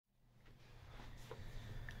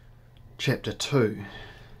Chapter 2.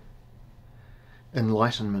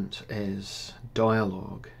 Enlightenment as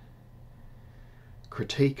dialogue.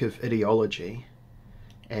 Critique of ideology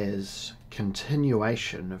as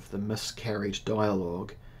continuation of the miscarried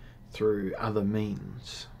dialogue through other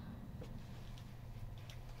means.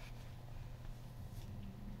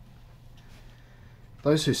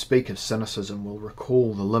 Those who speak of cynicism will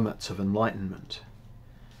recall the limits of Enlightenment.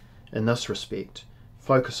 In this respect,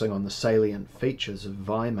 focusing on the salient features of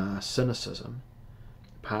Weimar cynicism,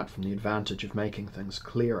 apart from the advantage of making things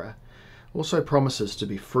clearer, also promises to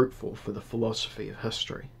be fruitful for the philosophy of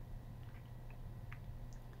history.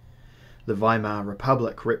 The Weimar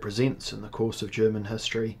Republic represents, in the course of German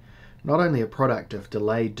history, not only a product of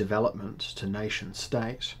delayed development to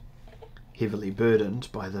nation-state, heavily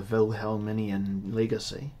burdened by the Wilhelminian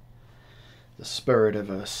legacy, the spirit of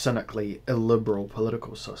a cynically illiberal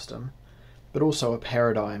political system, but also a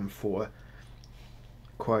paradigm for,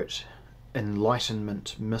 quote,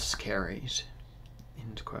 Enlightenment miscarried,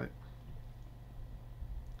 end quote.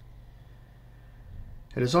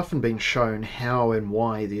 It has often been shown how and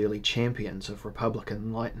why the early champions of Republican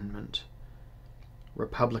Enlightenment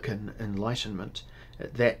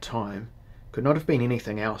at that time could not have been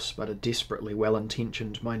anything else but a desperately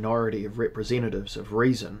well-intentioned minority of representatives of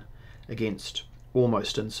reason against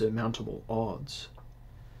almost insurmountable odds.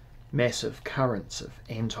 Massive currents of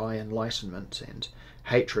anti-enlightenment and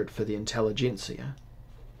hatred for the intelligentsia,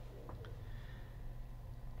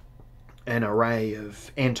 an array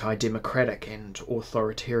of anti-democratic and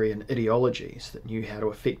authoritarian ideologies that knew how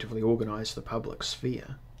to effectively organise the public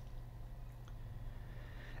sphere,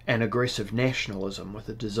 an aggressive nationalism with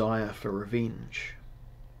a desire for revenge,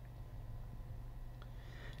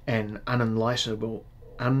 an unenlightenable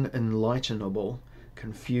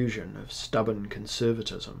confusion of stubborn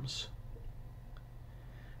conservatisms,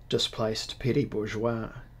 displaced petty bourgeois,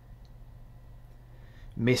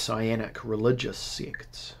 messianic religious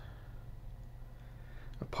sects,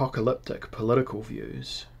 apocalyptic political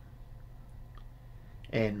views,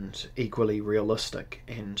 and equally realistic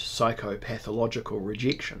and psychopathological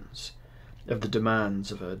rejections of the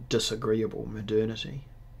demands of a disagreeable modernity.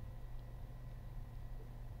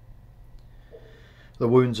 The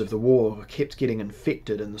wounds of the war kept getting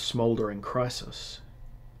infected in the smouldering crisis.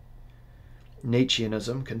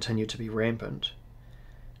 Nietzscheanism continued to be rampant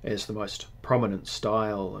as the most prominent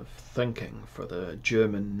style of thinking for the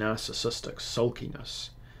German narcissistic sulkiness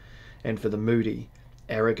and for the moody,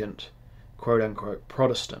 arrogant, quote-unquote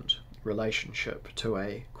Protestant relationship to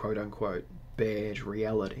a quote-unquote bad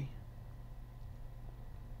reality.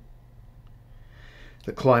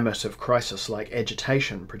 The climate of crisis-like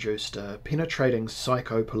agitation produced a penetrating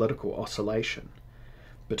psycho-political oscillation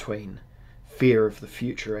between fear of the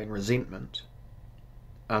future and resentment,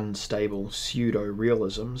 unstable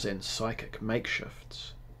pseudo-realisms and psychic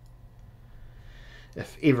makeshifts.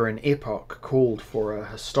 If ever an epoch called for a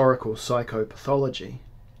historical psychopathology,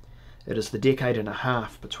 it is the decade and a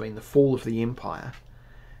half between the fall of the empire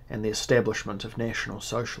and the establishment of National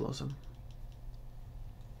Socialism.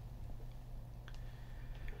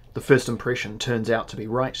 The first impression turns out to be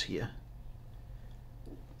right here.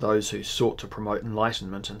 Those who sought to promote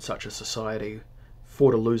enlightenment in such a society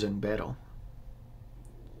fought a losing battle.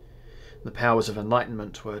 The powers of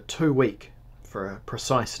enlightenment were too weak for a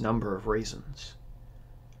precise number of reasons.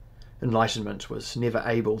 Enlightenment was never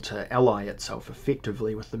able to ally itself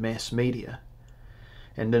effectively with the mass media,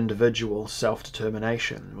 and individual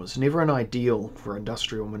self-determination was never an ideal for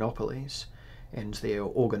industrial monopolies and their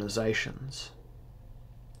organisations.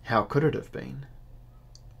 How could it have been?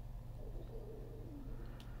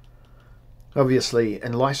 Obviously,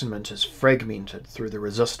 enlightenment is fragmented through the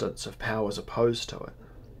resistance of powers opposed to it.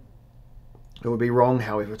 It would be wrong,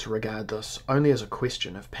 however, to regard this only as a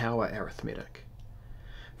question of power arithmetic,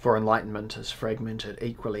 for enlightenment is fragmented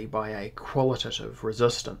equally by a qualitative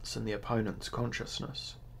resistance in the opponent's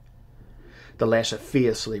consciousness. The latter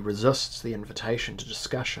fiercely resists the invitation to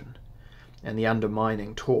discussion and the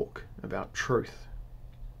undermining talk about truth.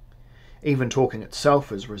 Even talking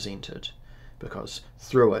itself is resented, because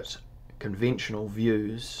through it, conventional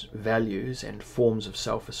views, values, and forms of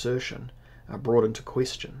self-assertion are brought into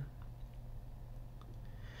question.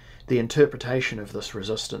 The interpretation of this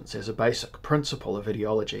resistance as a basic principle of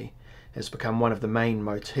ideology has become one of the main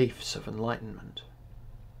motifs of enlightenment.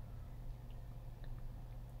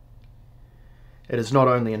 It is not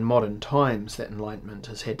only in modern times that enlightenment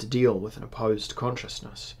has had to deal with an opposed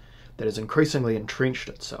consciousness that has increasingly entrenched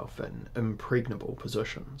itself in impregnable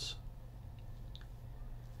positions.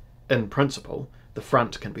 In principle, the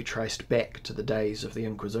front can be traced back to the days of the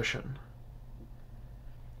Inquisition.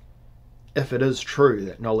 if it is true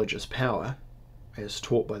that knowledge is power, as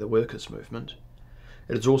taught by the workers' movement,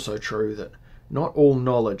 it is also true that not all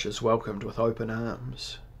knowledge is welcomed with open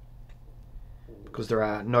arms, because there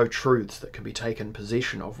are no truths that can be taken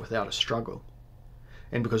possession of without a struggle,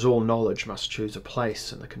 and because all knowledge must choose a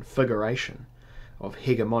place in the configuration of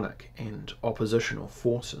hegemonic and oppositional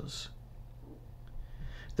forces.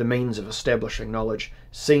 The means of establishing knowledge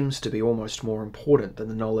seems to be almost more important than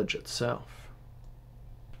the knowledge itself.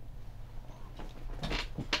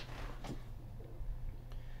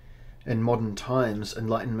 In modern times,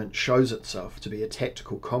 Enlightenment shows itself to be a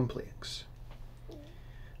tactical complex.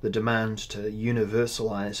 The demand to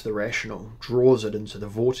universalize the rational draws it into the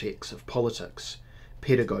vortex of politics,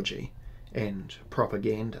 pedagogy, and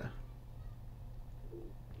propaganda.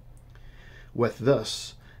 With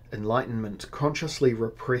this, Enlightenment consciously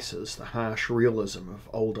represses the harsh realism of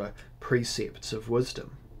older precepts of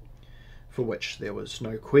wisdom, for which there was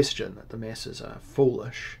no question that the masses are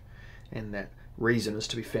foolish, and that reason is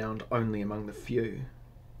to be found only among the few.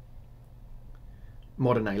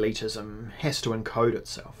 Modern elitism has to encode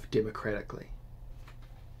itself democratically.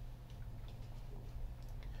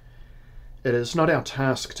 It is not our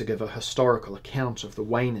task to give a historical account of the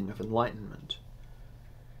waning of Enlightenment.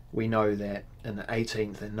 We know that in the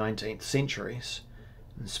 18th and 19th centuries,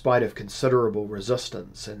 in spite of considerable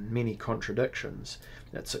resistance and many contradictions,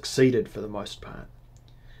 it succeeded for the most part,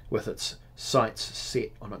 with its sights set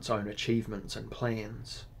on its own achievements and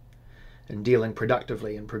plans, in dealing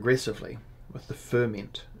productively and progressively with the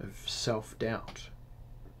ferment of self-doubt.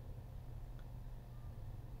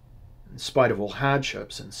 In spite of all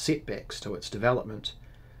hardships and setbacks to its development,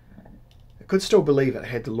 it could still believe it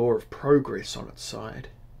had the law of progress on its side.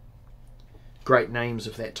 Great names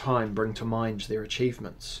of that time bring to mind their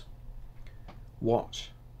achievements: Watt,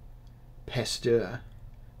 Pasteur,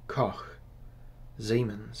 Koch,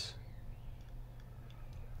 Siemens.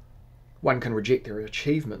 One can reject their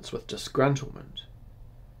achievements with disgruntlement,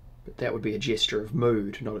 but that would be a gesture of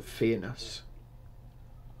mood, not of fairness.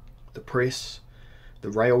 The press,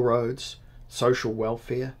 the railroads, social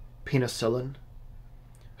welfare, penicillin.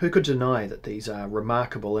 Who could deny that these are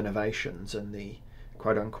remarkable innovations in the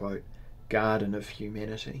quote-unquote garden of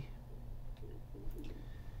humanity?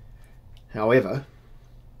 However,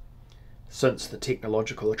 since the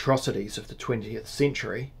technological atrocities of the 20th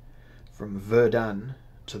century, from Verdun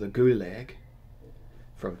to the Gulag,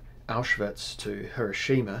 from Auschwitz to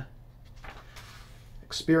Hiroshima,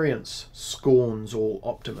 experience scorns all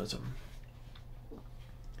optimism.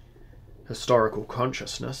 Historical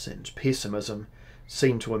consciousness and pessimism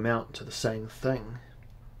seem to amount to the same thing,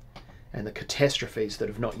 and the catastrophes that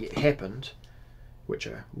have not yet happened, which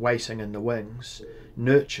are waiting in the wings,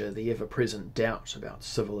 nurture the ever-present doubt about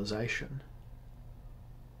civilization.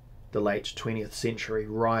 The late 20th century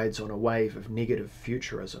rides on a wave of negative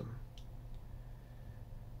futurism.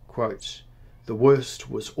 Quote, "The worst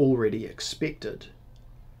was already expected.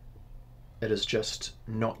 It has just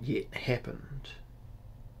not yet happened."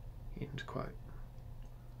 End quote.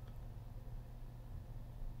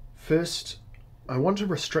 First, I want to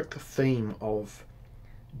restrict the theme of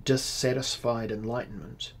dissatisfied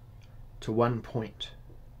enlightenment to one point: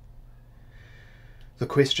 the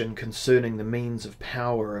question concerning the means of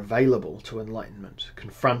power available to enlightenment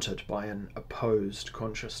confronted by an opposed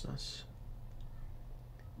consciousness.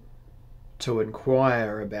 To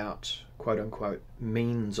inquire about quote-unquote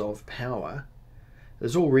means of power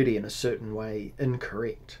is already in a certain way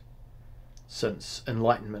incorrect, since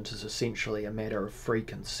enlightenment is essentially a matter of free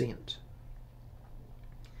consent.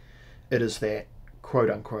 It is that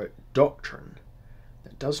quote-unquote doctrine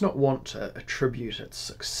that does not want to attribute its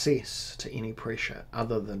success to any pressure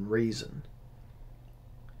other than reason.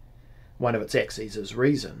 One of its axes is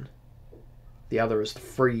reason, the other is the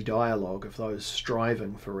free dialogue of those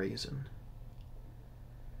striving for reason.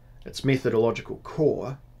 Its methodological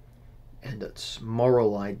core and its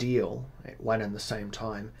moral ideal at one and the same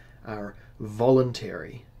time are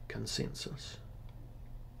voluntary consensus.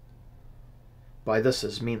 By this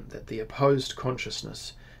is meant that the opposed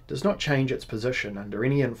consciousness does not change its position under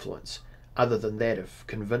any influence other than that of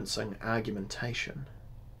convincing argumentation.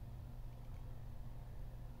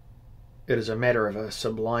 It is a matter of a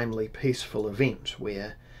sublimely peaceful event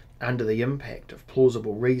where, under the impact of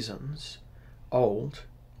plausible reasons, old,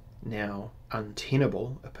 now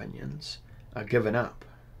untenable opinions are given up.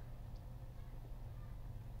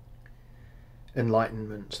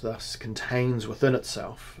 Enlightenment thus contains within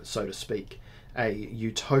itself, so to speak, a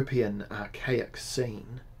utopian archaic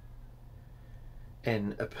scene,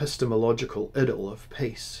 an epistemological idyll of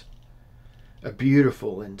peace, a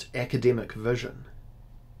beautiful and academic vision,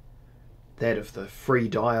 that of the free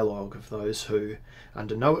dialogue of those who,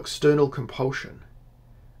 under no external compulsion,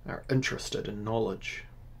 are interested in knowledge.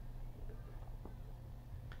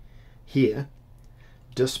 Here,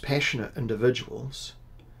 dispassionate individuals,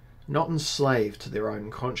 not enslaved to their own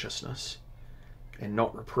consciousness and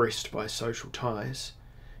not repressed by social ties,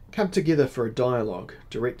 come together for a dialogue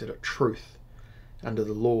directed at truth under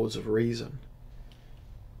the laws of reason.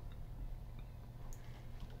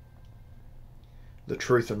 The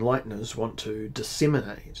truth enlighteners want to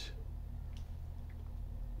disseminate.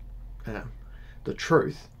 The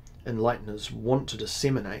truth enlighteners want to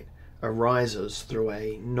disseminate arises through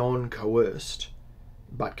a non-coerced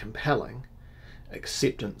but compelling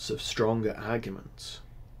acceptance of stronger arguments.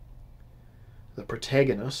 The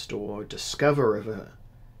protagonist or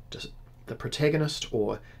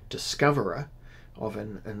discoverer of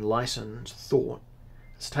an enlightened thought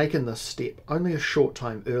has taken this step only a short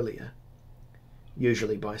time earlier,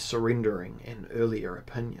 usually by surrendering an earlier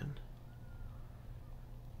opinion.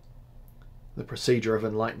 The procedure of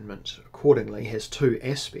enlightenment, accordingly, has two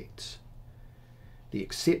aspects: the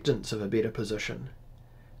acceptance of a better position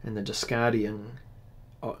and the discarding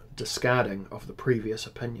of the previous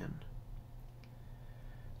opinion.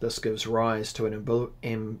 This gives rise to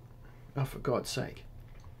for God's sake.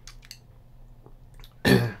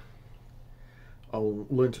 I'll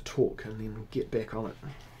learn to talk and then get back on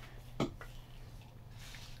it.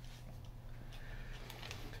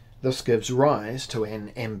 This gives rise to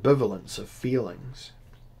an ambivalence of feelings,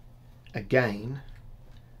 a gain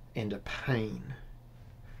and a pain.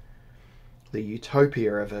 The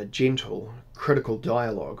utopia of a gentle, critical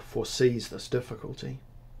dialogue foresees this difficulty.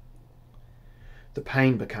 The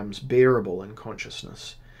pain becomes bearable in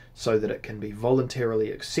consciousness so that it can be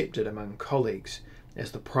voluntarily accepted among colleagues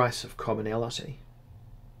as the price of commonality.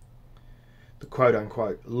 The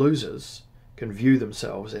quote-unquote losers can view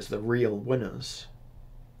themselves as the real winners.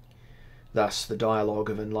 Thus, the dialogue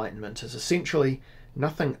of enlightenment is essentially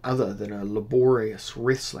nothing other than a laborious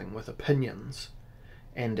wrestling with opinions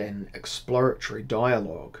and an exploratory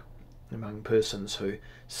dialogue among persons who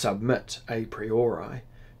submit a priori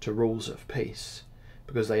to rules of peace,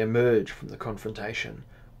 because they emerge from the confrontation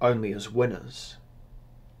only as winners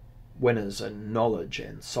in knowledge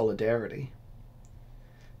and solidarity.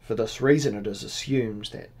 For this reason, it is assumed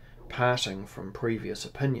that parting from previous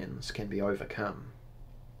opinions can be overcome.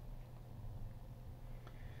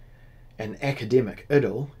 An academic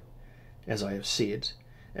idyll, as I have said,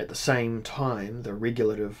 at the same time the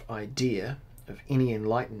regulative idea of any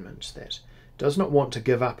enlightenment that does not want to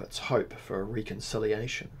give up its hope for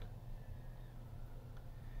reconciliation.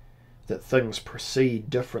 That things proceed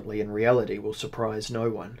differently in reality will surprise no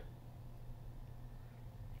one.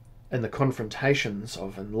 In the confrontations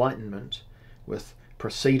of enlightenment with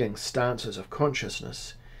preceding stances of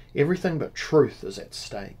consciousness, everything but truth is at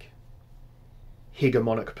stake.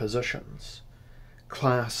 Hegemonic positions,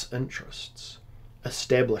 class interests,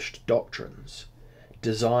 established doctrines,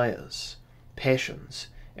 desires, passions,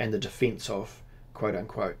 and the defence of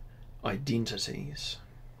quote-unquote identities.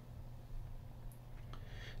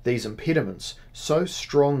 These impediments so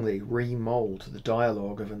strongly remould the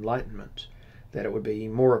dialogue of enlightenment that it would be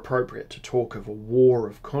more appropriate to talk of a war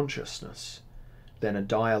of consciousness than a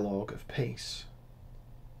dialogue of peace.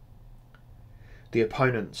 The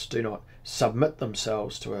opponents do not submit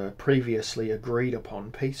themselves to a previously agreed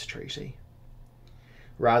upon peace treaty.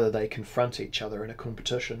 Rather, they confront each other in a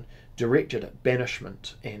competition directed at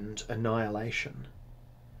banishment and annihilation.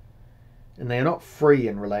 And they are not free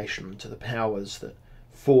in relation to the powers that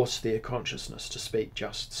force their consciousness to speak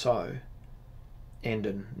just so, and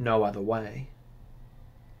in no other way.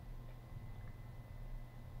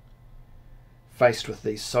 Faced with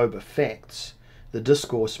these sober facts, the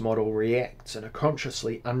discourse model reacts in a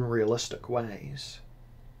consciously unrealistic ways.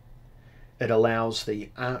 It allows the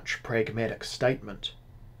arch-pragmatic statement,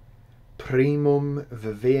 primum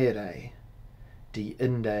vivere de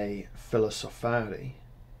inde philosophari,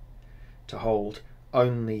 to hold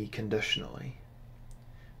only conditionally.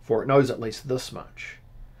 For it knows at least this much: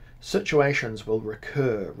 situations will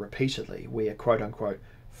recur repeatedly where quote-unquote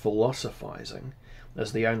philosophizing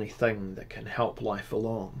is the only thing that can help life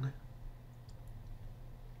along.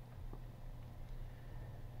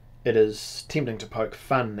 It is tempting to poke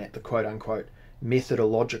fun at the quote-unquote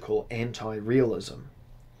methodological anti-realism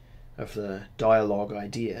of the dialogue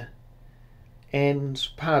idea, and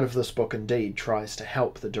part of this book indeed tries to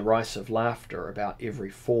help the derisive laughter about every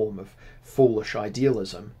form of foolish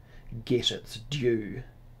idealism get its due.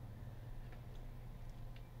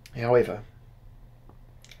 However,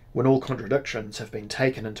 when all contradictions have been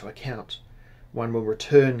taken into account, one will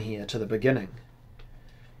return here to the beginning.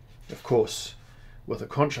 Of course, with a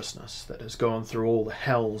consciousness that has gone through all the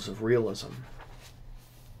hells of realism.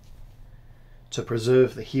 To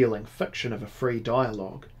preserve the healing fiction of a free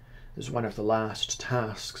dialogue is one of the last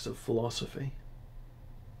tasks of philosophy.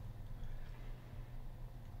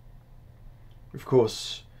 Of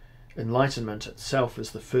course, Enlightenment itself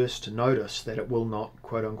is the first to notice that it will not,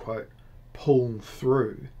 quote-unquote, pull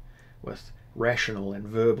through with rational and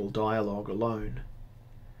verbal dialogue alone.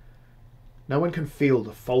 No one can feel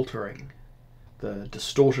the faltering, the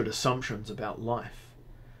distorted assumptions about life,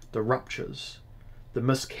 the ruptures, the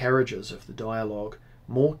miscarriages of the dialogue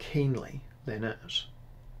more keenly than it.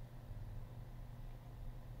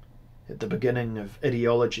 At the beginning of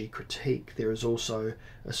ideology critique, there is also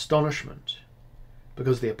astonishment,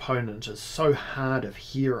 because the opponent is so hard of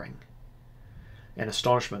hearing, an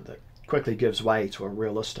astonishment that quickly gives way to a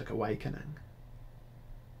realistic awakening.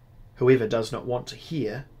 Whoever does not want to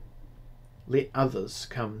hear, let others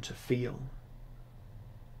come to feel.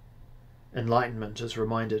 Enlightenment is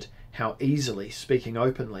reminded how easily speaking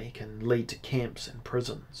openly can lead to camps and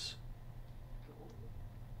prisons.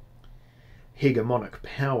 Hegemonic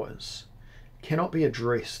powers cannot be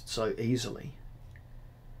addressed so easily.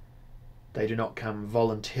 They do not come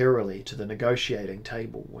voluntarily to the negotiating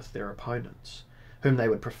table with their opponents, whom they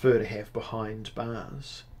would prefer to have behind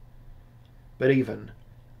bars. But even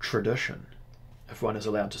tradition, if one is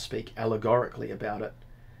allowed to speak allegorically about it,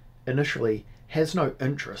 initially has no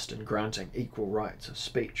interest in granting equal rights of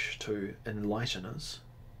speech to enlighteners.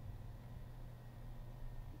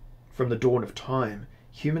 From the dawn of time,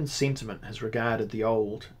 human sentiment has regarded the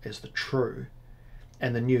old as the true,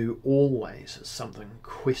 and the new always as something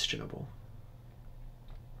questionable.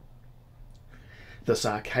 This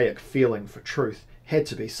archaic feeling for truth had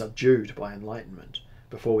to be subdued by Enlightenment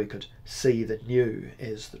before we could see the new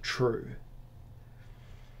as the true.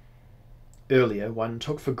 Earlier, one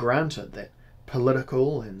took for granted that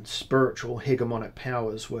political and spiritual hegemonic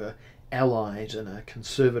powers were allied in a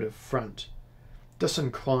conservative front,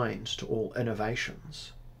 disinclined to all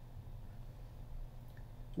innovations.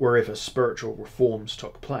 Wherever spiritual reforms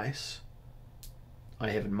took place, I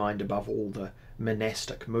have in mind above all the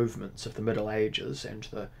monastic movements of the Middle Ages and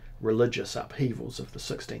the religious upheavals of the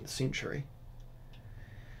 16th century,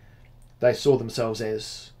 they saw themselves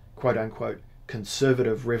as, quote-unquote,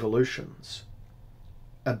 conservative revolutions,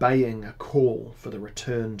 obeying a call for the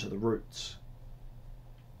return to the roots.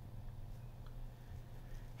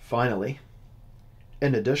 Finally,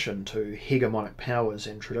 in addition to hegemonic powers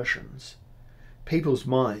and traditions, people's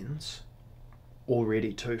minds,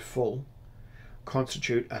 already too full,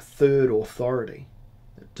 constitute a third authority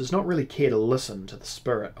that does not really care to listen to the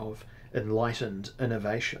spirit of enlightened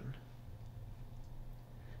innovation.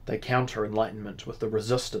 They counter Enlightenment with the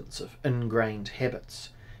resistance of ingrained habits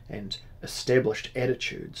and established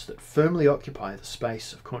attitudes that firmly occupy the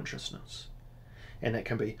space of consciousness, and that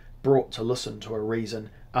can be brought to listen to a reason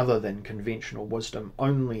other than conventional wisdom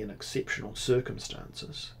only in exceptional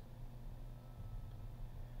circumstances.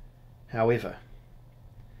 However,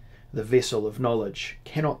 the vessel of knowledge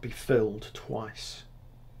cannot be filled twice.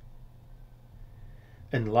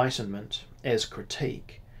 Enlightenment, as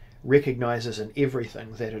critique, recognizes in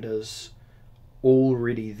everything that it is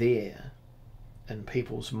already there in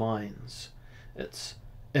people's minds, its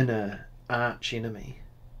inner arch-enemy.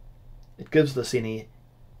 It gives this enemy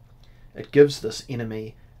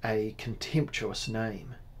a contemptuous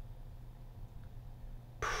name: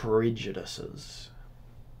 prejudices.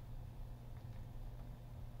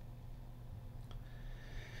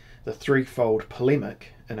 The threefold polemic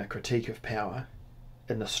in a critique of power,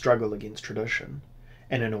 in the struggle against tradition,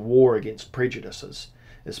 and in a war against prejudices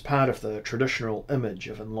is part of the traditional image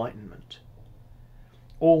of Enlightenment.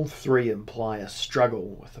 All three imply a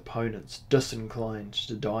struggle with opponents disinclined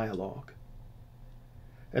to dialogue.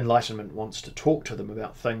 Enlightenment wants to talk to them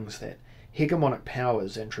about things that hegemonic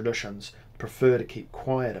powers and traditions prefer to keep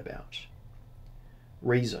quiet about: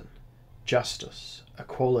 reason, justice,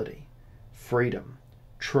 equality, freedom,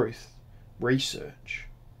 truth, research.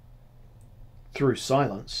 Through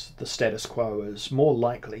silence, the status quo is more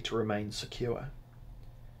likely to remain secure.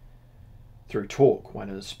 Through talk, one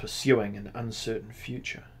is pursuing an uncertain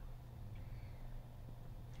future.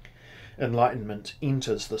 Enlightenment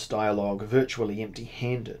enters this dialogue virtually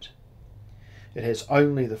empty-handed. It has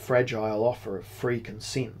only the fragile offer of free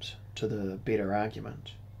consent to the better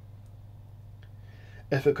argument.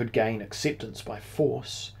 If it could gain acceptance by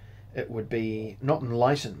force, it would be not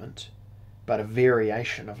enlightenment, but a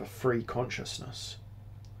variation of a free consciousness.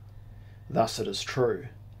 Thus it is true,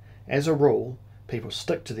 as a rule, people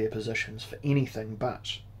stick to their positions for anything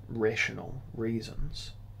but rational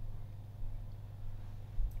reasons.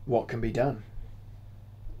 What can be done?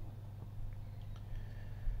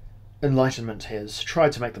 Enlightenment has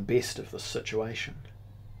tried to make the best of this situation.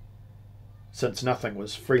 Since nothing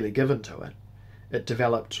was freely given to it, it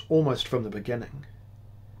developed almost from the beginning,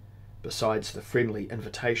 besides the friendly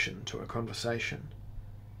invitation to a conversation,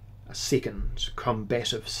 a second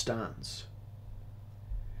combative stance.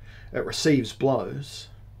 It receives blows,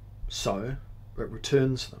 so it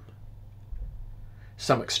returns them.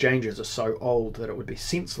 Some exchanges are so old that it would be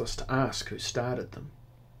senseless to ask who started them.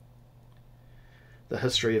 The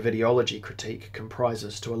history of ideology critique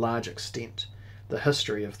comprises to a large extent the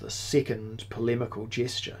history of the second polemical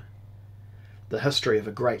gesture, the history of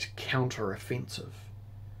a great counter-offensive.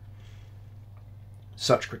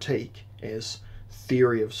 Such critique, as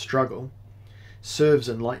theory of struggle, serves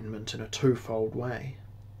Enlightenment in a twofold way: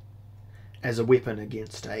 as a weapon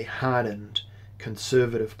against a hardened,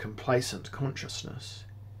 conservative, complacent consciousness,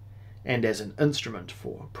 and as an instrument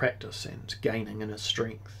for practice and gaining inner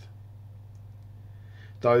strength.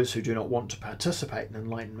 Those who do not want to participate in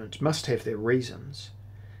Enlightenment must have their reasons,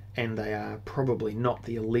 and they are probably not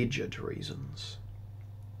the alleged reasons.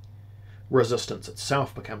 Resistance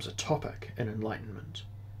itself becomes a topic in Enlightenment.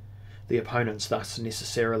 The opponents thus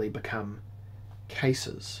necessarily become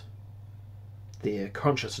cases, their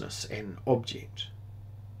consciousness an object.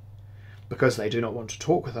 Because they do not want to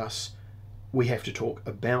talk with us, we have to talk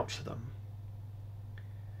about them.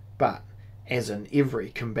 But, as in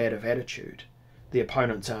every combative attitude, the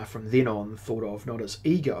opponents are from then on thought of not as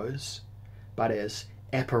egos, but as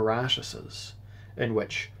apparatuses, in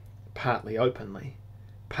which, partly openly,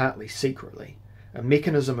 partly secretly, a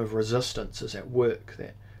mechanism of resistance is at work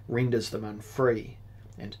that renders them unfree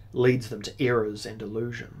and leads them to errors and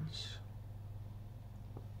illusions.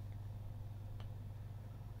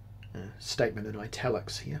 A statement in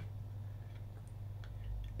italics here.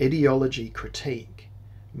 Ideology critique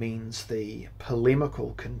means the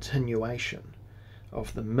polemical continuation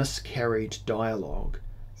of the miscarried dialogue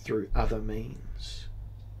through other means.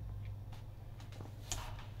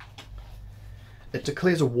 It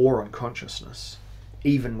declares a war on consciousness,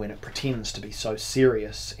 even when it pretends to be so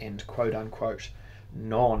serious and quote-unquote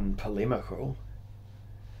non-polemical.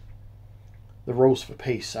 The rules for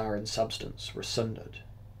peace are in substance rescinded.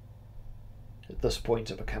 At this point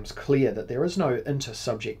it becomes clear that there is no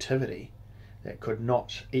intersubjectivity that could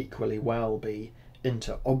not equally well be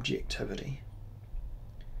interobjectivity.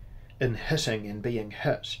 In hitting and being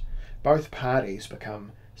hit, both parties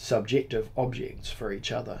become subjective objects for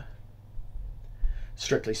each other.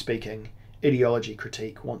 Strictly speaking, ideology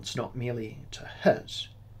critique wants not merely to hit,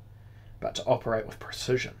 but to operate with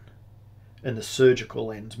precision, in the surgical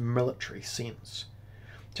and military sense,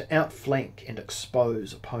 to outflank and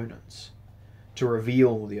expose opponents, to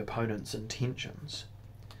reveal the opponent's intentions.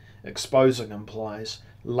 Exposing implies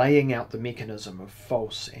laying out the mechanism of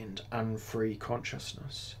false and unfree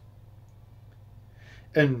consciousness.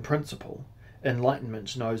 In principle,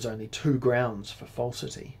 Enlightenment knows only two grounds for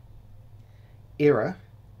falsity: error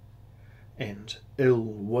and ill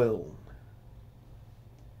will.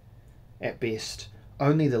 At best,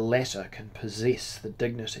 only the latter can possess the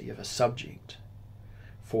dignity of a subject,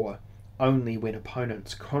 for only when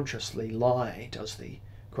opponents consciously lie does the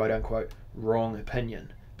quote-unquote wrong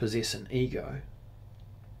opinion possess an ego.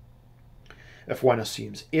 If one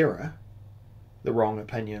assumes error, the wrong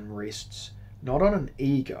opinion rests not on an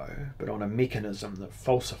ego, but on a mechanism that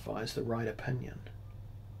falsifies the right opinion.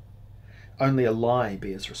 Only a lie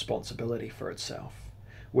bears responsibility for itself,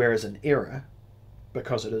 whereas an error,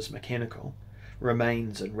 because it is mechanical,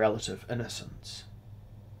 remains in relative innocence.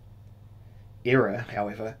 Error,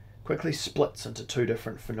 however, quickly splits into two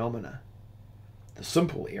different phenomena: the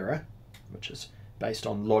simple error, which is based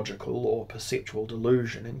on logical or perceptual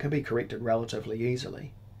delusion and can be corrected relatively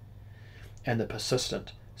easily, and the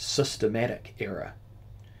persistent systematic error,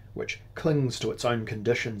 which clings to its own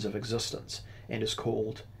conditions of existence and is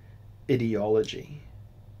called ideology.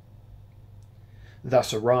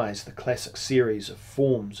 Thus arise the classic series of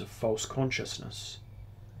forms of false consciousness: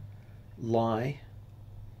 lie,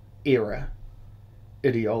 error,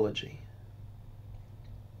 ideology.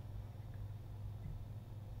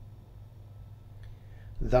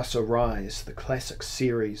 Thus arise the classic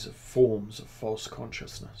series of forms of false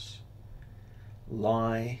consciousness: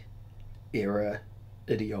 lie, error,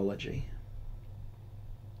 ideology.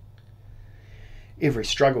 Every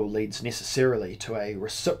struggle leads necessarily to a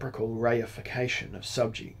reciprocal reification of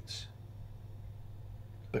subjects.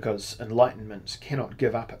 Because Enlightenment cannot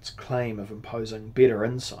give up its claim of imposing better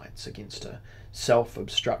insights against a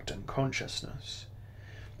self-obstructing consciousness,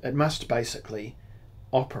 it must basically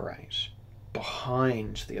operate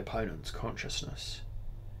behind the opponent's consciousness,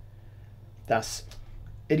 Thus,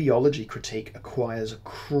 ideology critique acquires a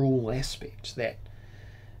cruel aspect that,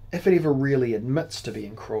 if it ever really admits to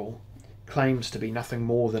being cruel, claims to be nothing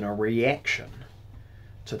more than a reaction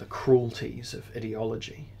to the cruelties of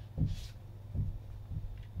ideology.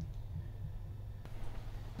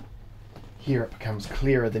 Here it becomes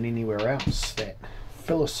clearer than anywhere else that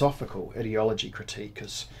philosophical ideology critique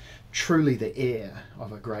is truly the heir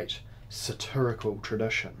of a great satirical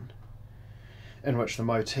tradition, in which the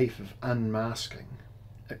motif of unmasking,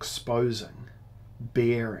 exposing,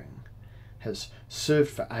 bearing has served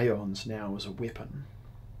for aeons now as a weapon.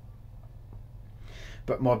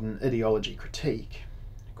 But modern ideology critique,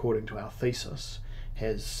 according to our thesis,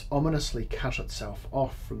 has ominously cut itself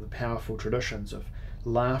off from the powerful traditions of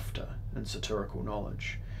laughter and satirical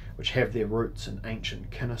knowledge, which have their roots in ancient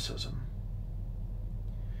cynicism.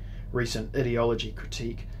 Recent ideology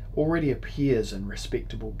critique already appears in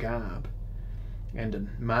respectable garb, and in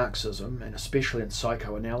Marxism, and especially in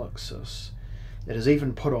psychoanalysis, it has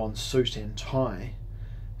even put on suit and tie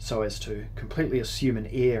so as to completely assume an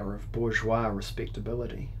air of bourgeois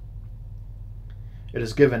respectability. It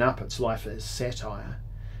has given up its life as satire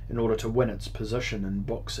in order to win its position in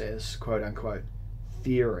books as quote-unquote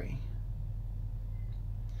theory.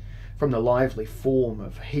 From the lively form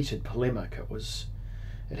of heated polemic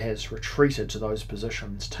it has retreated to those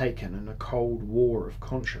positions taken in a cold war of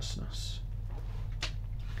consciousness.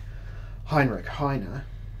 Heinrich Heine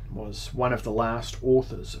was one of the last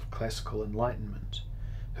authors of classical Enlightenment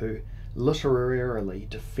who literarily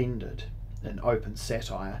defended in open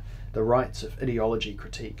satire the rights of ideology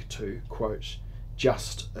critique to, quote,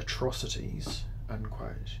 just atrocities,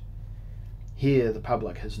 unquote. Here the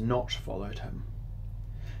public has not followed him.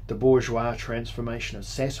 The bourgeois transformation of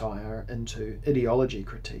satire into ideology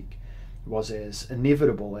critique was as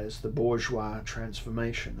inevitable as the bourgeois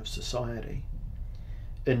transformation of society,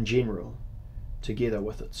 in general, together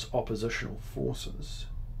with its oppositional forces.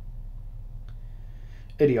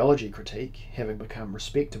 Ideology critique, having become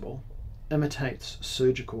respectable, imitates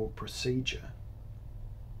surgical procedure.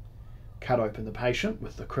 Cut open the patient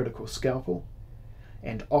with the critical scalpel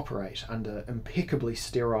and operate under impeccably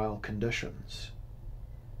sterile conditions.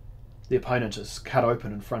 The opponent is cut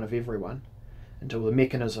open in front of everyone until the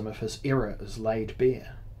mechanism of his error is laid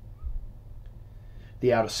bare.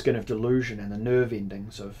 The outer skin of delusion and the nerve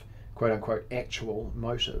endings of quote-unquote actual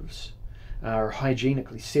motives are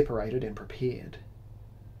hygienically separated and prepared.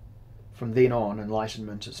 From then on,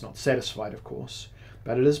 Enlightenment is not satisfied, of course,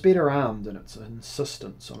 but it is better armed in its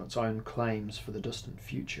insistence on its own claims for the distant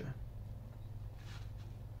future.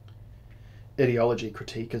 Ideology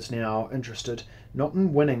critique is now interested not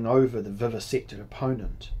in winning over the vivisected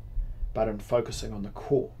opponent, but in focusing on the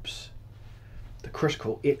corpse, the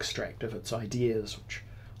critical extract of its ideas which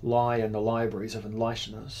lie in the libraries of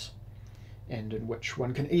enlighteners, and in which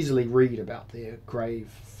one can easily read about their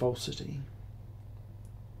grave falsity.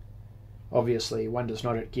 Obviously, one does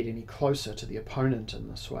not get any closer to the opponent in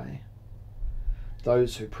this way.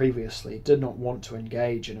 Those who previously did not want to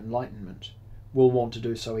engage in enlightenment will want to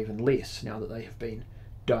do so even less now that they have been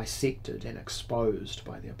dissected and exposed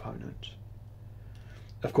by the opponent.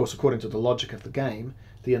 Of course, according to the logic of the game,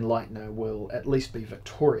 the enlightener will at least be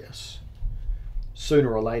victorious.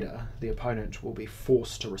 Sooner or later, the opponent will be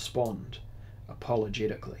forced to respond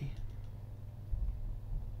apologetically.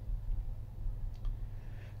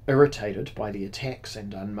 Irritated by the attacks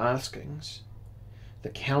and unmaskings, the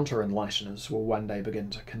counter-enlighteners will one day begin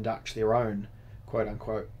to conduct their own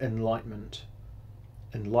quote-unquote enlightenment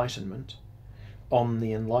on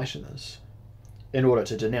the enlighteners in order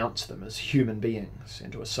to denounce them as human beings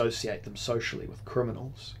and to associate them socially with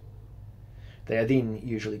criminals. They are then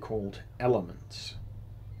usually called elements.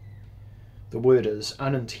 The word is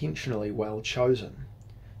unintentionally well chosen,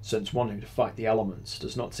 since wanting to fight the elements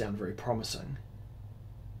does not sound very promising.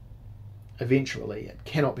 Eventually, it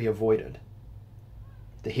cannot be avoided.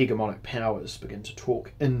 The hegemonic powers begin to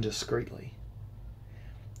talk indiscreetly.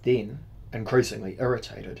 Then, increasingly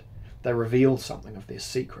irritated, they reveal something of their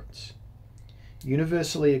secrets.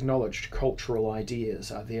 Universally acknowledged cultural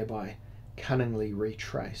ideas are thereby cunningly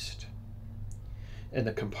retraced. In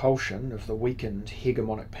the compulsion of the weakened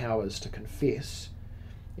hegemonic powers to confess,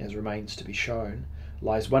 as remains to be shown,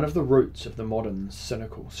 lies one of the roots of the modern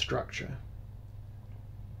cynical structure.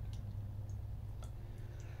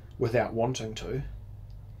 Without wanting to,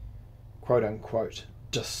 quote-unquote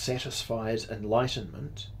dissatisfied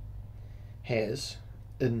enlightenment has,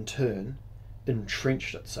 in turn,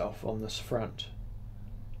 entrenched itself on this front.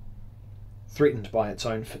 Threatened by its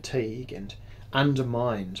own fatigue and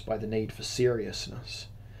undermined by the need for seriousness,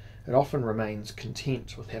 it often remains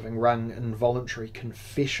content with having wrung involuntary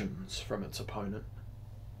confessions from its opponent.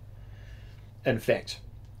 In fact,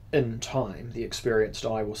 in time, the experienced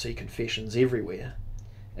eye will see confessions everywhere,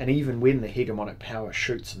 and even when the hegemonic power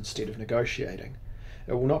shoots instead of negotiating,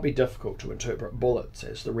 it will not be difficult to interpret bullets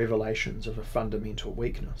as the revelations of a fundamental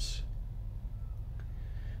weakness.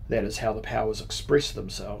 That is how the powers express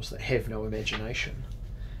themselves that have no imagination,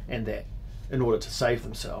 and that, in order to save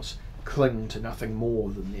themselves, cling to nothing more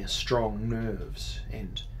than their strong nerves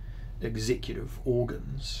and executive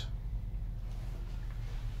organs.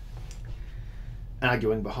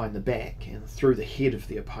 Arguing behind the back and through the head of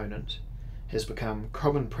the opponent has become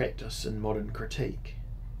common practice in modern critique.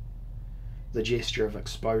 The gesture of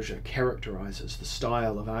exposure characterises the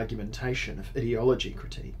style of argumentation of ideology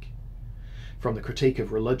critique, from the critique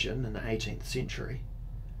of religion in the 18th century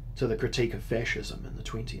to the critique of fascism in the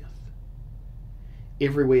 20th.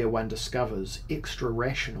 Everywhere one discovers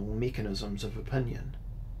extra-rational mechanisms of opinion,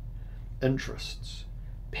 interests,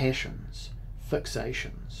 passions,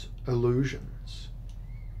 fixations, illusions.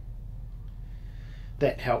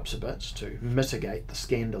 That helps a bit to mitigate the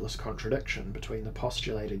scandalous contradiction between the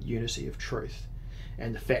postulated unity of truth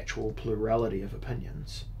and the factual plurality of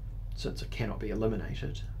opinions, since it cannot be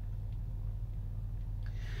eliminated.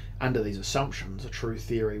 Under these assumptions, a true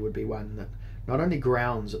theory would be one that not only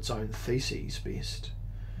grounds its own theses best,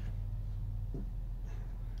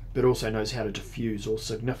 but also knows how to diffuse all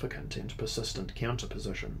significant and persistent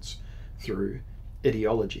counterpositions through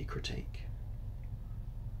ideology critique.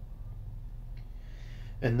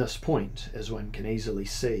 In this point, as one can easily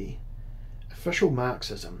see, official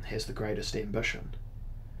Marxism has the greatest ambition,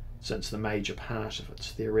 since the major part of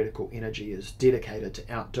its theoretical energy is dedicated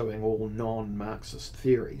to outdoing all non-Marxist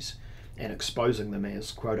theories and exposing them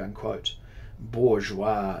as quote-unquote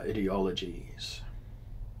bourgeois ideologies.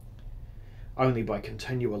 Only by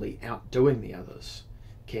continually outdoing the others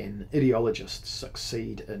can ideologists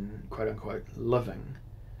succeed in quote-unquote living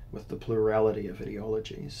with the plurality of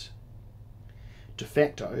ideologies. De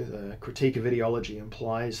facto, the critique of ideology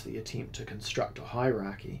implies the attempt to construct a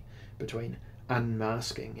hierarchy between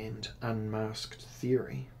unmasking and unmasked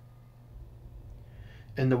theory.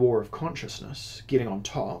 In the war of consciousness, getting on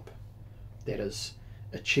top, that is,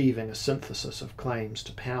 achieving a synthesis of claims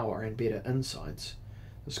to power and better insights,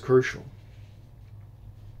 is crucial.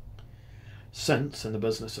 Since, in the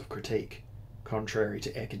business of critique, contrary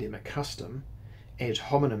to academic custom, ad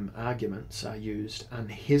hominem arguments are used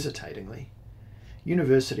unhesitatingly,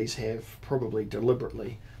 universities have probably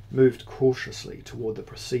deliberately moved cautiously toward the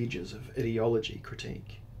procedures of ideology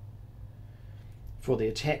critique. For the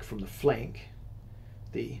attack from the flank,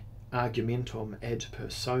 the argumentum ad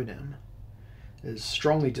personam, is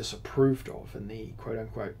strongly disapproved of in the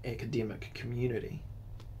quote-unquote academic community.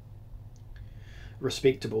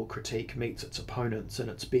 Respectable critique meets its opponents in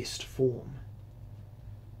its best form.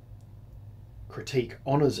 Critique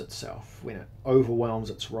honours itself when it overwhelms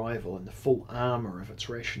its rival in the full armour of its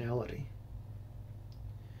rationality.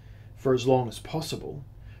 For as long as possible,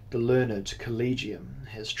 the learned collegium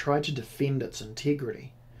has tried to defend its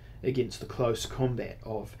integrity against the close combat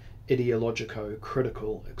of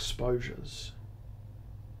ideologico-critical exposures.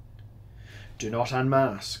 Do not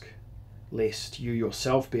unmask, lest you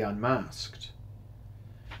yourself be unmasked.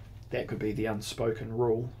 That could be the unspoken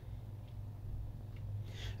rule.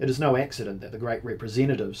 It is no accident that the great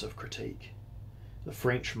representatives of critique, the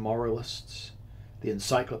French moralists, the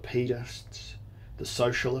encyclopedists, the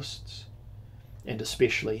socialists, and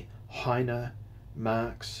especially Heine,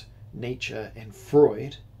 Marx, Nietzsche, and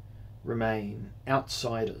Freud, remain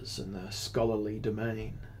outsiders in the scholarly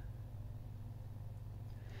domain.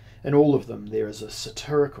 In all of them there is a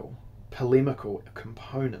satirical, polemical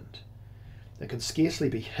component that can scarcely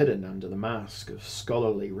be hidden under the mask of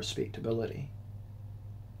scholarly respectability.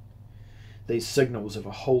 These signals of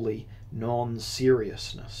a wholly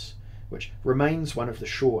non-seriousness, which remains one of the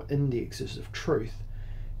sure indexes of truth,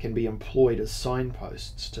 can be employed as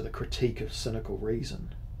signposts to the critique of cynical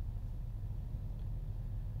reason.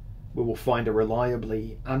 We will find a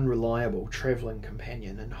reliably unreliable travelling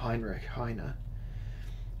companion in Heinrich Heine,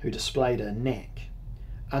 who displayed a knack,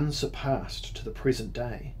 unsurpassed to the present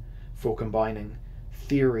day, for combining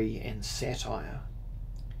theory and satire,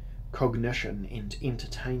 cognition and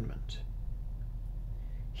entertainment.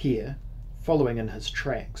 Here, following in his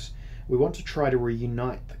tracks, we want to try to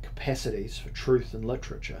reunite the capacities for truth in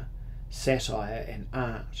literature, satire and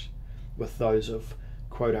art with those of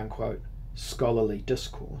quote-unquote scholarly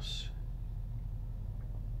discourse.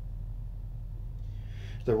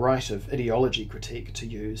 The right of ideology critique to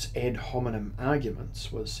use ad hominem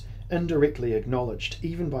arguments was indirectly acknowledged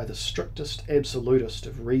even by the strictest absolutist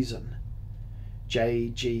of reason,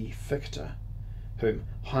 J.G. Fichte, whom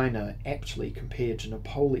Heine aptly compared to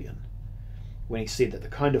Napoleon, when he said that the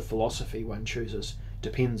kind of philosophy one chooses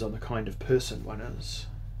depends on the kind of person one is.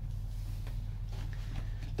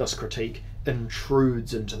 This critique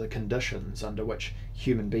intrudes into the conditions under which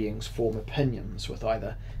human beings form opinions with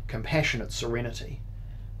either compassionate serenity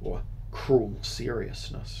or cruel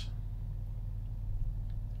seriousness.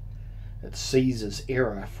 It seizes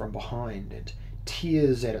error from behind and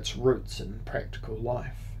tears at its roots in practical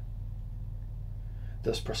life.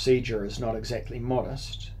 This procedure is not exactly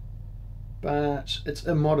modest, but its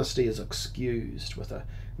immodesty is excused with a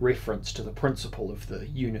reference to the principle of the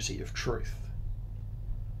unity of truth.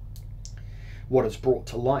 What is brought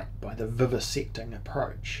to light by the vivisecting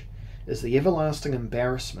approach is the everlasting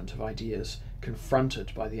embarrassment of ideas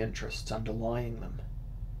confronted by the interests underlying them.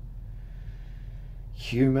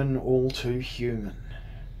 Human, all too human.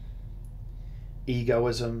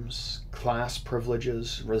 Egoisms, class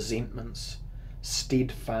privileges, resentments,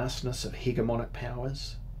 steadfastness of hegemonic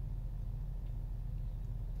powers.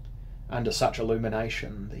 Under such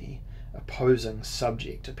illumination, the opposing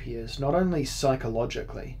subject appears not only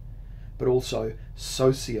psychologically, but also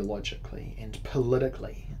sociologically and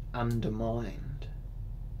politically undermined.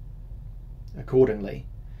 Accordingly,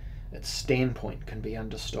 its standpoint can be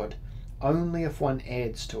understood only if one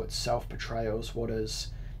adds to its self-portrayals what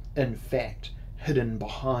is, in fact, hidden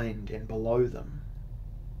behind and below them.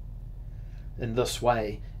 In this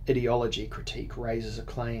way, ideology critique raises a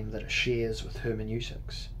claim that it shares with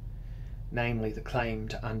hermeneutics, namely the claim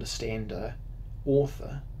to understand an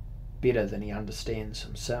author better than he understands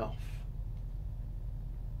himself.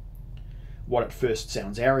 What at first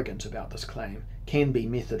sounds arrogant about this claim can be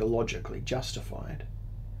methodologically justified.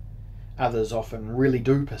 Others often really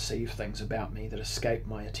do perceive things about me that escape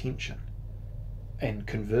my attention, and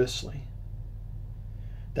conversely.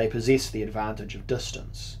 They possess the advantage of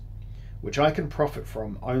distance, which I can profit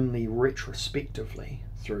from only retrospectively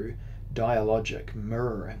through dialogic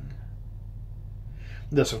mirroring.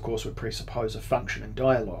 This, of course, would presuppose a functioning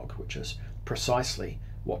dialogue, which is precisely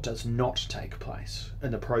what does not take place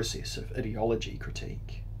in the process of ideology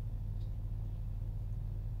critique.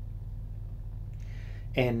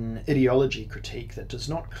 An ideology critique that does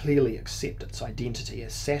not clearly accept its identity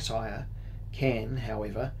as satire can,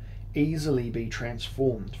 however, easily be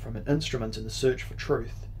transformed from an instrument in the search for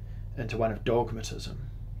truth into one of dogmatism.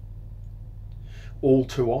 All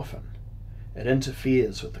too often, it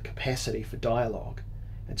interferes with the capacity for dialogue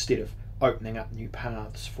instead of opening up new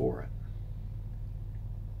paths for it.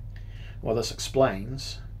 While this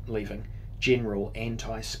explains, leaving general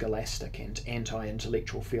anti-scholastic and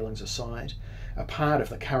anti-intellectual feelings aside, a part of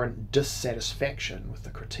the current dissatisfaction with the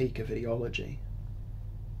critique of ideology.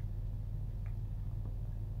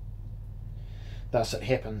 Thus it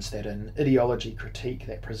happens that an ideology critique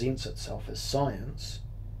that presents itself as science,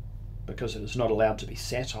 because it is not allowed to be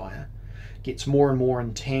satire, gets more and more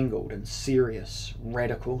entangled in serious,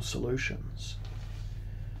 radical solutions.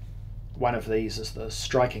 One of these is the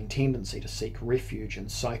striking tendency to seek refuge in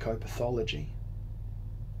psychopathology.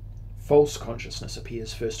 False consciousness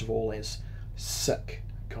appears first of all as sick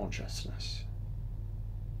consciousness.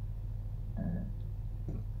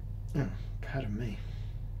 Pardon me.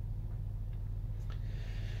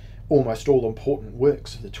 Almost all important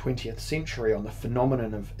works of the 20th century on the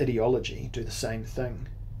phenomenon of ideology do the same thing,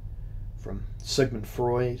 from Sigmund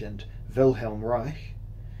Freud and Wilhelm Reich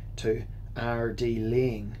to R.D.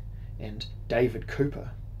 Laing and David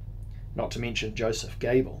Cooper, not to mention Joseph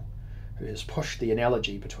Goebbels, who has pushed the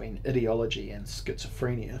analogy between ideology and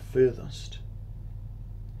schizophrenia furthest.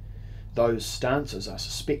 Those stances are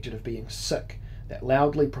suspected of being sick that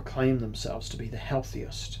loudly proclaim themselves to be the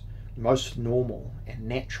healthiest, most normal and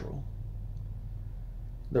natural.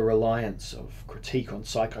 The reliance of critique on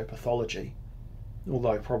psychopathology,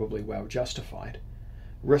 although probably well justified,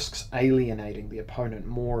 risks alienating the opponent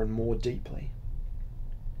more and more deeply.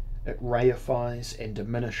 It reifies and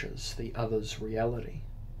diminishes the other's reality.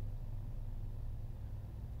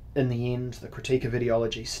 In the end, the critique of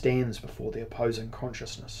ideology stands before the opposing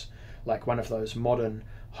consciousness, like one of those modern,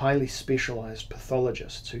 highly specialised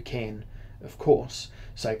pathologists who can, of course,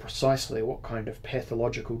 say precisely what kind of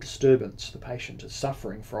pathological disturbance the patient is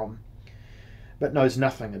suffering from, but knows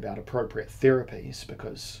nothing about appropriate therapies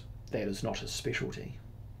because that is not his specialty.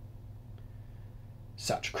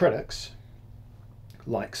 Such critics,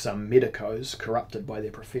 like some medicos corrupted by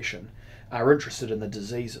their profession, are interested in the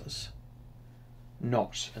diseases,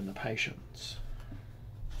 not in the patients.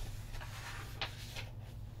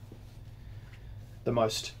 The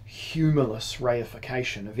most humorless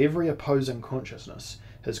reification of every opposing consciousness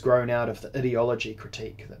has grown out of the ideology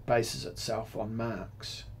critique that bases itself on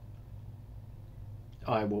Marx.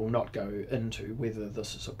 I will not go into whether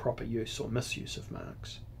this is a proper use or misuse of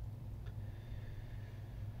Marx.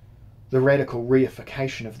 The radical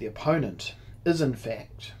reification of the opponent is, in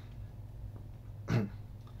fact, the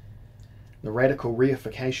radical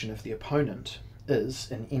reification of the opponent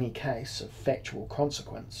is, in any case, a factual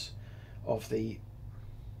consequence of the...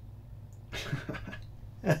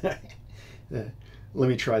 Let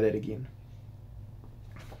me try that again.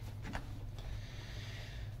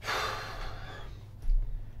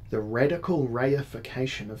 The radical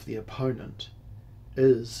reification of the opponent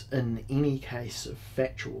is, in any case, a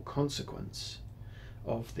factual consequence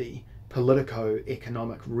of the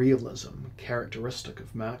politico-economic realism characteristic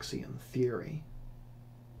of Marxian theory.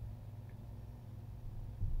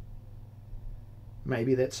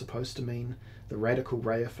 Maybe that's supposed to mean the radical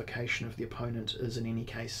reification of the opponent is, in any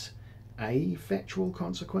case, a factual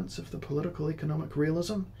consequence of the political economic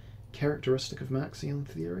realism characteristic of Marxian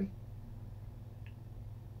theory?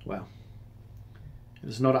 Well, it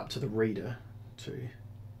is not up to the reader to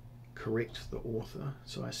correct the author,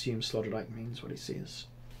 so I assume Sloterdijk means what he says.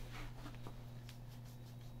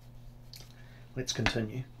 Let's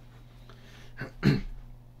continue.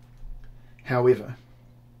 However,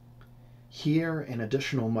 here an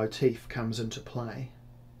additional motif comes into play.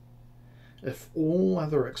 If all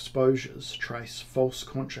other exposures trace false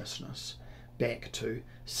consciousness back to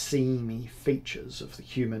seamy features of the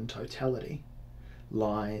human totality,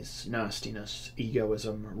 lies, nastiness,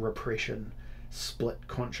 egoism, repression, split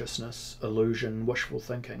consciousness, illusion, wishful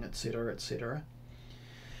thinking, etc., etc.,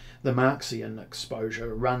 the Marxian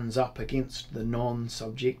exposure runs up against the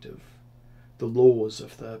non-subjective, the laws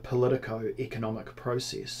of the politico-economic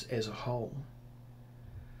process as a whole.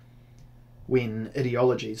 When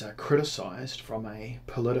ideologies are criticised from a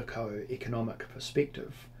politico-economic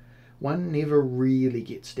perspective, one never really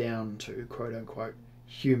gets down to quote-unquote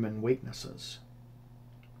human weaknesses.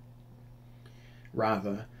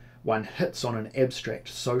 Rather, one hits on an abstract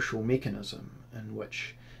social mechanism in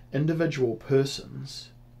which individual persons,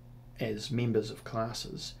 as members of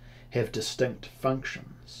classes, have distinct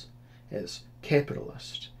functions, as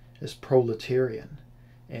capitalist, as proletarian,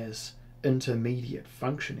 as intermediate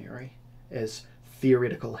functionary, as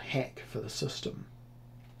theoretical hack for the system.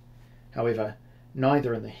 However,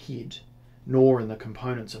 neither in the head nor in the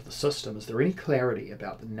components of the system is there any clarity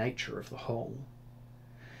about the nature of the whole.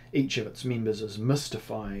 Each of its members is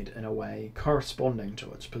mystified in a way corresponding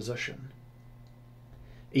to its position.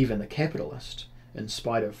 Even the capitalist, in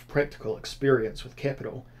spite of practical experience with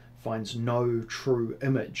capital, finds no true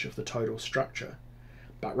image of the total structure,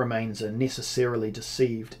 but remains a necessarily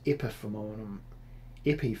deceived epiphenomenon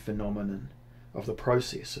of the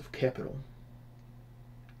process of capital.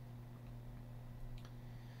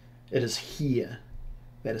 It is here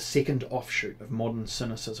that a second offshoot of modern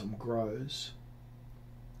cynicism grows.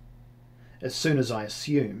 As soon as I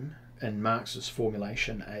assume, in Marx's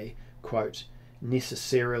formulation, a, quote,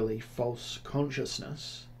 necessarily false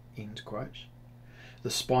consciousness, end quote, the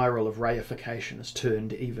spiral of reification is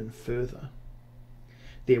turned even further.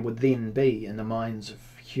 There would then be, in the minds of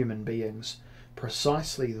human beings,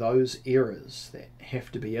 precisely those errors that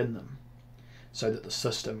have to be in them, so that the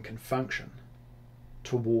system can function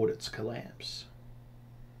toward its collapse.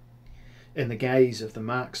 In the gaze of the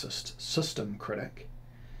Marxist system critic,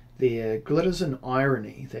 there glitters an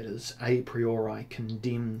irony that is a priori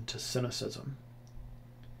condemned to cynicism.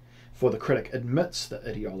 For the critic admits that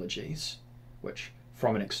ideologies, which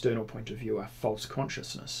from an external point of view are false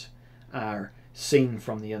consciousness, are, seen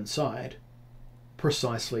from the inside,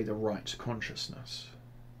 precisely the right consciousness.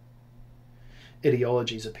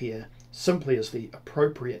 Ideologies appear simply as the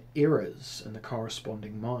appropriate errors in the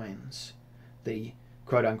corresponding minds, the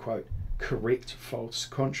quote-unquote correct false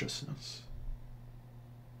consciousness.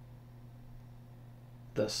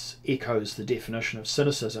 This echoes the definition of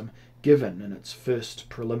cynicism given in its first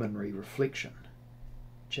preliminary reflection,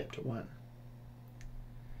 Chapter 1.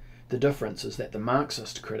 The difference is that the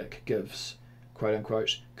Marxist critic gives,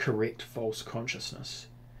 quote-unquote, correct false consciousness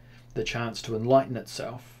the chance to enlighten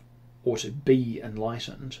itself, or to be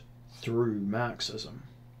enlightened, through Marxism.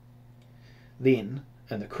 Then,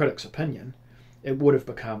 in the critic's opinion, it would have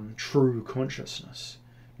become true consciousness,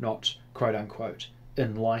 not, quote-unquote,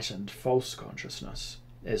 enlightened false consciousness,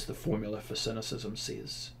 as the formula for cynicism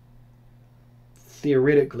says.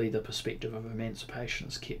 Theoretically, the perspective of emancipation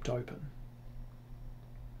is kept open.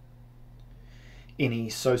 Any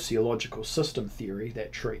sociological system theory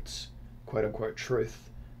that treats, quote-unquote, truth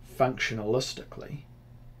functionalistically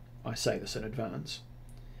I say this in advance,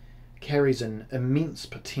 carries an immense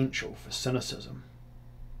potential for cynicism.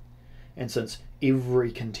 And since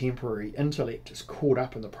every contemporary intellect is caught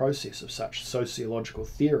up in the process of such sociological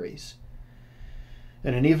theories,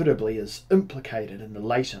 and inevitably is implicated in the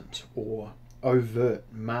latent or overt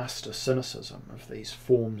master cynicism of these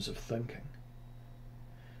forms of thinking,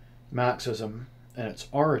 Marxism, in its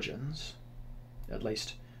origins, at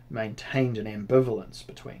least maintained an ambivalence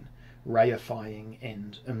between reifying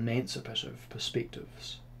and emancipative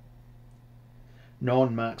perspectives.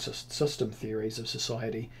 Non-Marxist system theories of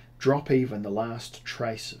society drop even the last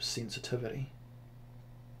trace of sensitivity.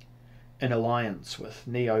 In alliance with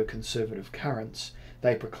neoconservative currents,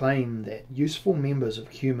 they proclaim that useful members of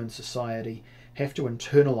human society have to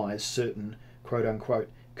internalise certain quote-unquote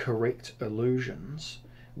correct illusions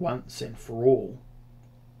once and for all,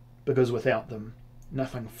 because without them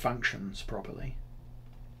nothing functions properly.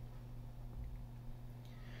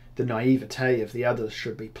 The naivete of the others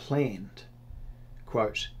should be planned,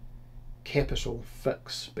 quote, capital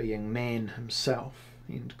fix being man himself,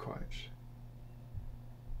 end quote.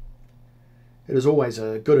 It is always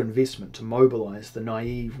a good investment to mobilise the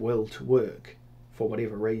naive will to work, for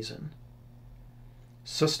whatever reason.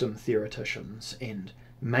 System theoreticians and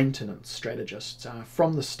maintenance strategists are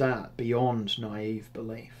from the start beyond naive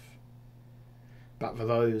belief. But for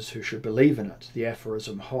those who should believe in it, the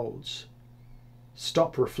aphorism holds: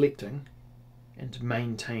 stop reflecting and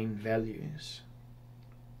maintain values.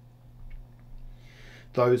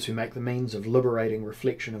 Those who make the means of liberating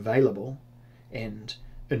reflection available and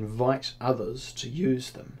invite others to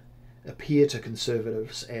use them appear to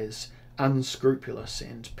conservatives as unscrupulous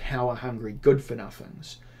and power-hungry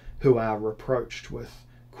good-for-nothings who are reproached with,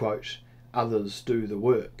 quote, others do the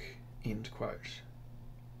work, end quote.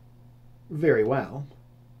 Very well.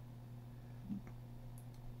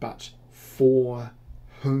 But for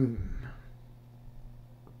whom?